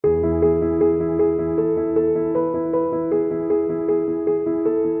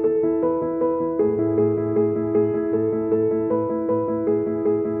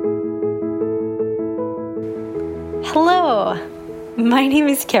My name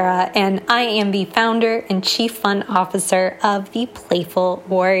is Kara, and I am the founder and chief fun officer of The Playful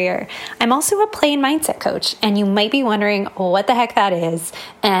Warrior. I'm also a play and mindset coach, and you might be wondering what the heck that is,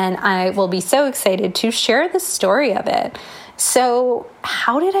 and I will be so excited to share the story of it. So,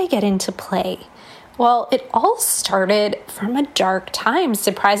 how did I get into play? Well, it all started from a dark time,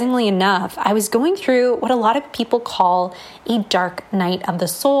 surprisingly enough. I was going through what a lot of people call a dark night of the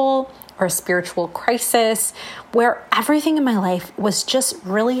soul, or a spiritual crisis, where everything in my life was just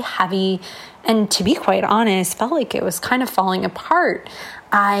really heavy and, to be quite honest, felt like it was kind of falling apart.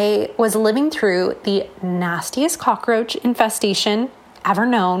 I was living through the nastiest cockroach infestation ever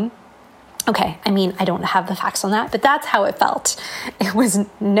known. Okay, I don't have the facts on that, but that's how it felt. It was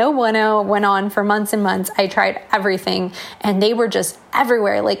no bueno, went on for months and months. I tried everything and they were just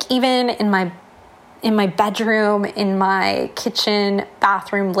everywhere, like even in my bedroom, in my kitchen,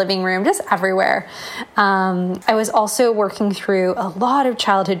 bathroom, living room, just everywhere. I was also working through a lot of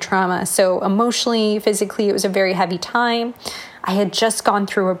childhood trauma. So emotionally, physically, it was a very heavy time. I had just gone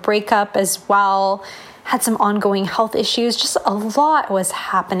through a breakup as well, had some ongoing health issues, just a lot was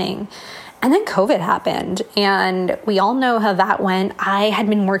happening. And then COVID happened, and we all know how that went. I had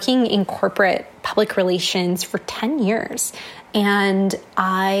been working in corporate public relations for 10 years, and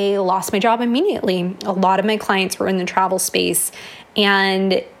I lost my job immediately. A lot of my clients were in the travel space,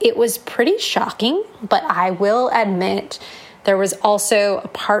 and it was pretty shocking, but I will admit there was also a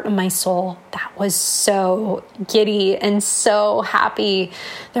part of my soul that was so giddy and so happy.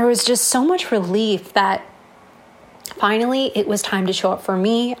 There was just so much relief that finally, it was time to show up for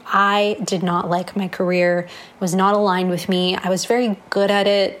me. I did not like my career. It was not aligned with me. I was very good at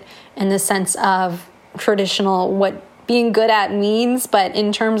it in the sense of traditional, what being good at means, but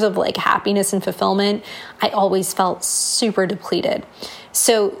in terms of like happiness and fulfillment, I always felt super depleted.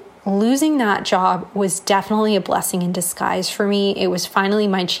 So losing that job was definitely a blessing in disguise for me. It was finally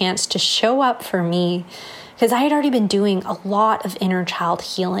my chance to show up for me because I had already been doing a lot of inner child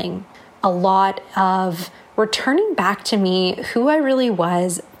healing, a lot of returning back to me, who I really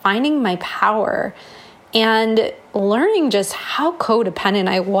was, finding my power, and learning just how codependent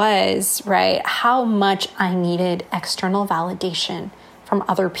I was, right? How much I needed external validation from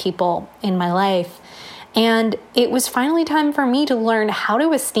other people in my life. And it was finally time for me to learn how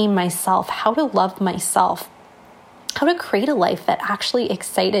to esteem myself, how to love myself, how to create a life that actually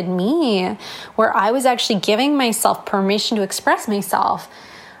excited me, where I was actually giving myself permission to express myself,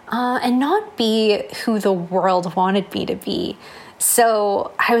 and not be who the world wanted me to be.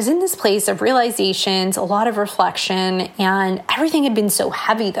 So I was in this place of realizations, a lot of reflection, and everything had been so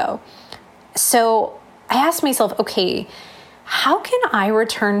heavy though. So I asked myself, okay, how can I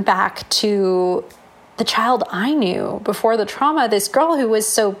return back to the child I knew before the trauma, this girl who was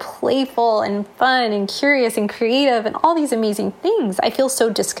so playful and fun and curious and creative and all these amazing things? I feel so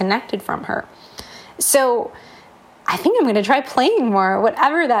disconnected from her. So I think I'm going to try playing more,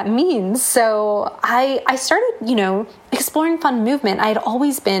 whatever that means. So I started, exploring fun movement. I had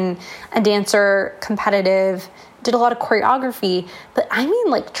always been a dancer, competitive, did a lot of choreography, but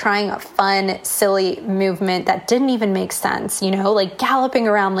like trying a fun, silly movement that didn't even make sense, like galloping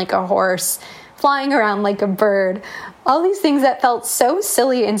around like a horse, flying around like a bird, all these things that felt so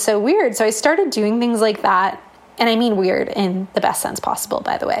silly and so weird. So I started doing things like that. And I mean weird in the best sense possible,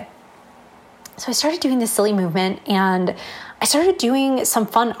 by the way. So I started doing this silly movement, and I started doing some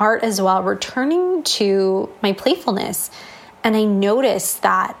fun art as well, returning to my playfulness. And I noticed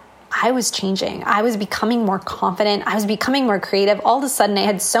that I was changing. I was becoming more confident. I was becoming more creative. All of a sudden, I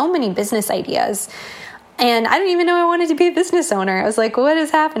had so many business ideas. And I didn't even know I wanted to be a business owner. I was like, what is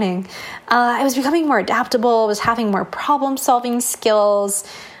happening? I was becoming more adaptable. I was having more problem-solving skills.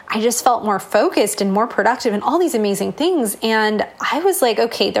 I just felt more focused and more productive and all these amazing things. And I was like,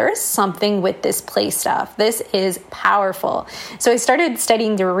 okay, there is something with this play stuff. This is powerful. So I started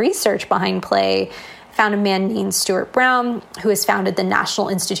studying the research behind play, found a man named Stuart Brown, who has founded the National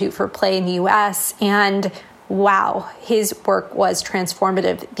Institute for Play in the US. And wow, his work was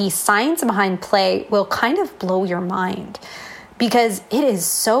transformative. The science behind play will kind of blow your mind because it is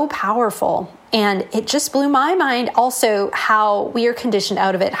so powerful. And it just blew my mind also how we are conditioned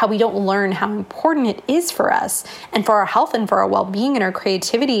out of it, how we don't learn how important it is for us and for our health and for our well-being and our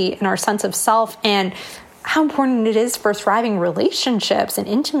creativity and our sense of self, and how important it is for thriving relationships and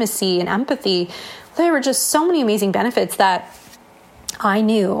intimacy and empathy. There were just so many amazing benefits that I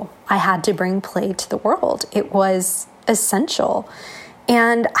knew I had to bring play to the world. It was essential.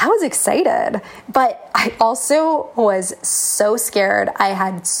 And I was excited, but I also was so scared. I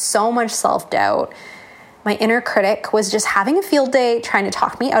had so much self-doubt. My inner critic was just having a field day, trying to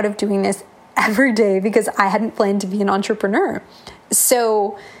talk me out of doing this every day because I hadn't planned to be an entrepreneur.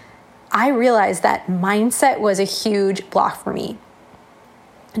 So I realized that mindset was a huge block for me.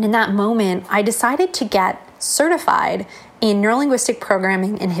 And in that moment, I decided to get certified in neurolinguistic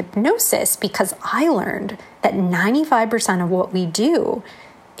programming and hypnosis because I learned that 95% of what we do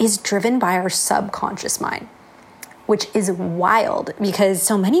is driven by our subconscious mind, which is wild because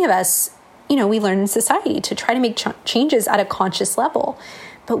so many of us, we learn in society to try to make changes at a conscious level,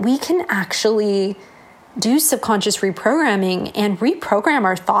 but we can actually do subconscious reprogramming and reprogram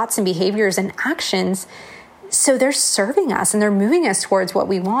our thoughts and behaviors and actions so they're serving us and they're moving us towards what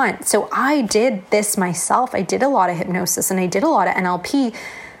we want. So I did this myself. I did a lot of hypnosis and I did a lot of NLP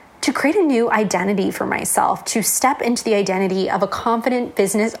to create a new identity for myself, to step into the identity of a confident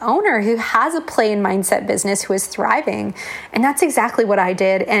business owner who has a play and mindset business who is thriving. And that's exactly what I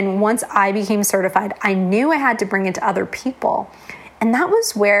did. And once I became certified, I knew I had to bring it to other people. And that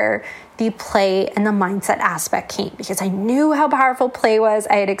was where the play and the mindset aspect came, because I knew how powerful play was.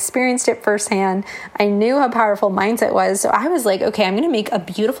 I had experienced it firsthand. I knew how powerful mindset was. So I was like, okay, I'm going to make a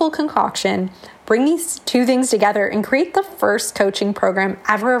beautiful concoction, bring these two things together and create the first coaching program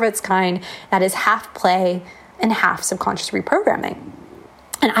ever of its kind that is half play and half subconscious reprogramming.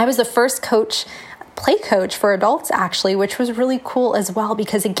 And I was the first play coach for adults, actually, which was really cool as well,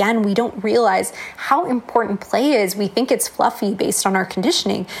 because again, we don't realize how important play is. We think it's fluffy based on our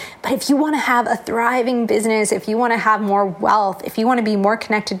conditioning. But if you want to have a thriving business, if you want to have more wealth, if you want to be more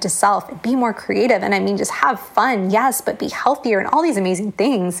connected to self and be more creative, and just have fun, yes, but be healthier and all these amazing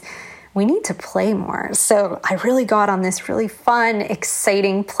things, we need to play more. So I really got on this really fun,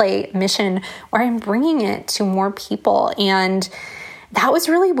 exciting play mission where I'm bringing it to more people. And that was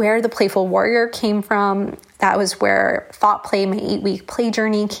really where the Playful Warrior came from. That was where Thought Play, my 8-week play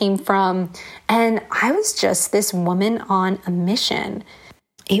journey, came from. And I was just this woman on a mission.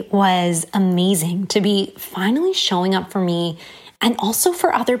 It was amazing to be finally showing up for me and also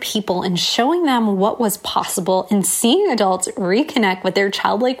for other people and showing them what was possible and seeing adults reconnect with their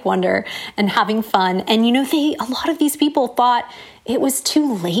childlike wonder and having fun. And a lot of these people thought it was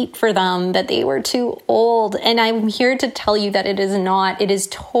too late for them, that they were too old. And I'm here to tell you that it is not. It is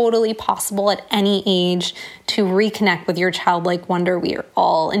totally possible at any age to reconnect with your childlike wonder. We are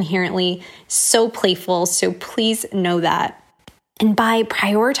all inherently so playful. So please know that. And by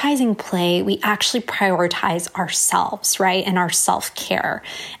prioritizing play, we actually prioritize ourselves, right? And our self-care.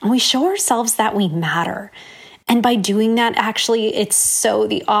 And we show ourselves that we matter. And by doing that, actually, it's so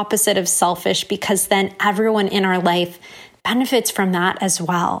the opposite of selfish, because then everyone in our life benefits from that as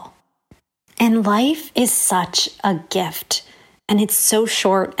well. And life is such a gift. And it's so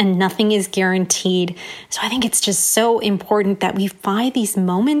short and nothing is guaranteed. So I think it's just so important that we find these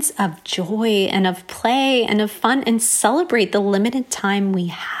moments of joy and of play and of fun and celebrate the limited time we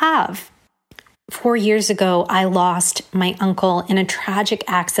have. 4 years ago, I lost my uncle in a tragic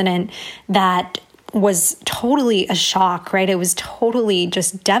accident that was totally a shock, right? It was totally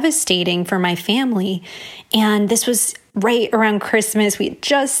just devastating for my family. And this was right around Christmas. We had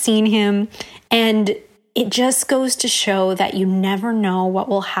just seen him, and it just goes to show that you never know what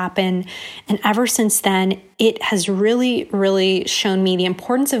will happen. And ever since then, it has really, really shown me the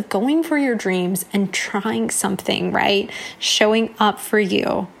importance of going for your dreams and trying something, right? Showing up for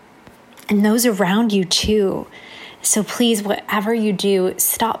you and those around you too. So please, whatever you do,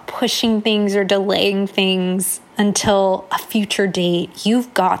 stop pushing things or delaying things until a future date.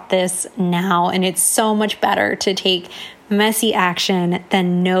 You've got this now, and it's so much better to take messy action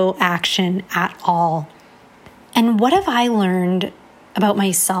than no action at all. And what have I learned about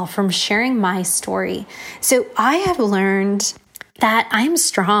myself from sharing my story? So I have learned that I'm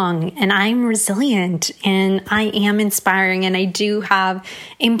strong and I'm resilient and I am inspiring, and I do have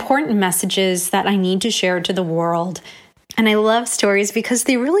important messages that I need to share to the world. And I love stories because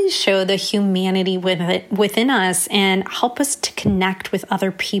they really show the humanity within us and help us to connect with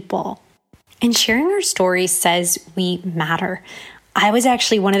other people. And sharing our story says we matter. I was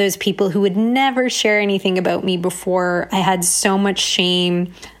actually one of those people who would never share anything about me before. I had so much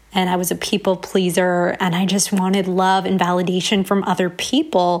shame and I was a people pleaser and I just wanted love and validation from other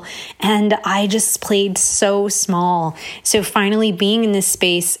people. And I just played so small. So finally being in this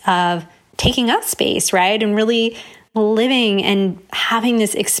space of taking up space, right? And really living and having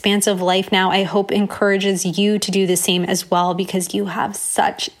this expansive life now, I hope encourages you to do the same as well, because you have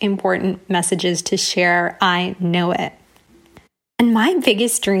such important messages to share. I know it. And my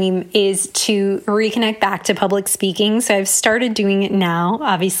biggest dream is to reconnect back to public speaking. So I've started doing it now,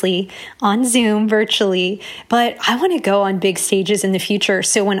 obviously on Zoom virtually, but I want to go on big stages in the future.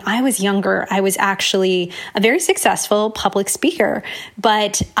 So when I was younger, I was actually a very successful public speaker,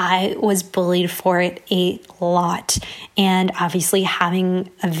 but I was bullied for it a lot. And obviously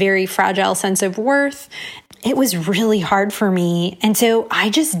having a very fragile sense of worth, it was really hard for me. And so I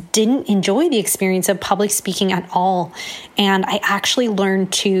just didn't enjoy the experience of public speaking at all. And I actually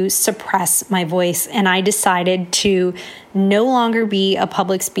learned to suppress my voice, and I decided to no longer be a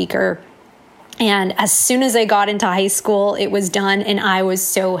public speaker. And as soon as I got into high school, it was done, and I was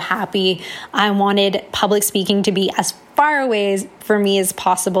so happy. I wanted public speaking to be as far away for me as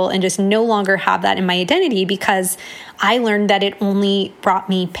possible and just no longer have that in my identity, because I learned that it only brought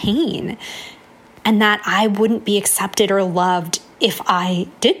me pain, and that I wouldn't be accepted or loved if I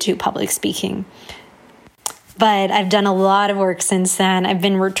did do public speaking. But I've done a lot of work since then. I've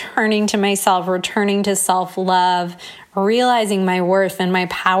been returning to myself, returning to self-love, realizing my worth and my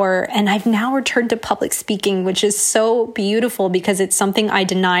power. And I've now returned to public speaking, which is so beautiful because it's something I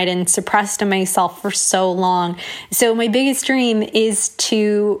denied and suppressed in myself for so long. So my biggest dream is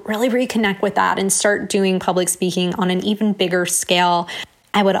to really reconnect with that and start doing public speaking on an even bigger scale.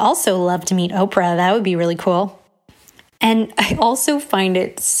 I would also love to meet Oprah. That would be really cool. And I also find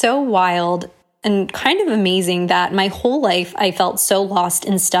it so wild and kind of amazing that my whole life I felt so lost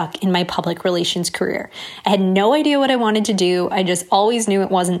and stuck in my public relations career. I had no idea what I wanted to do. I just always knew it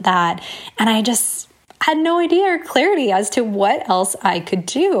wasn't that. And I just had no idea or clarity as to what else I could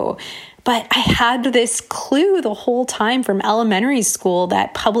do. But I had this clue the whole time from elementary school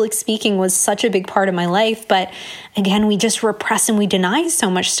that public speaking was such a big part of my life. But again, we just repress and we deny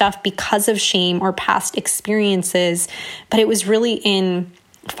so much stuff because of shame or past experiences. But it was really in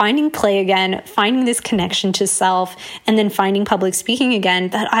finding play again, finding this connection to self, and then finding public speaking again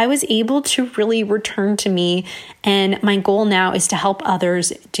that I was able to really return to me. And my goal now is to help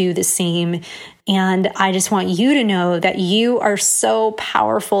others do the same. And I just want you to know that you are so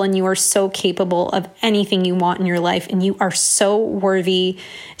powerful and you are so capable of anything you want in your life, and you are so worthy.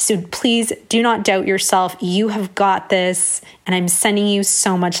 So please do not doubt yourself. You have got this, and I'm sending you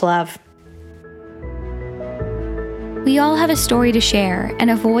so much love. We all have a story to share and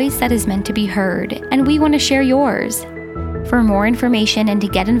a voice that is meant to be heard, and we want to share yours. For more information and to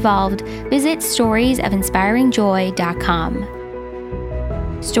get involved, visit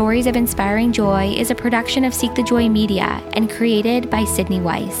storiesofinspiringjoy.com. Stories of Inspiring Joy is a production of Seek the Joy Media and created by Sydney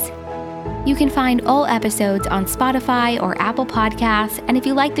Weiss. You can find all episodes on Spotify or Apple Podcasts, and if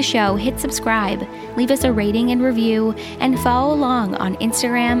you like the show, hit subscribe, leave us a rating and review, and follow along on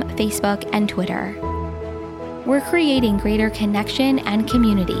Instagram, Facebook, and Twitter. We're creating greater connection and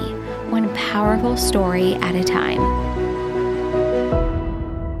community, one powerful story at a time.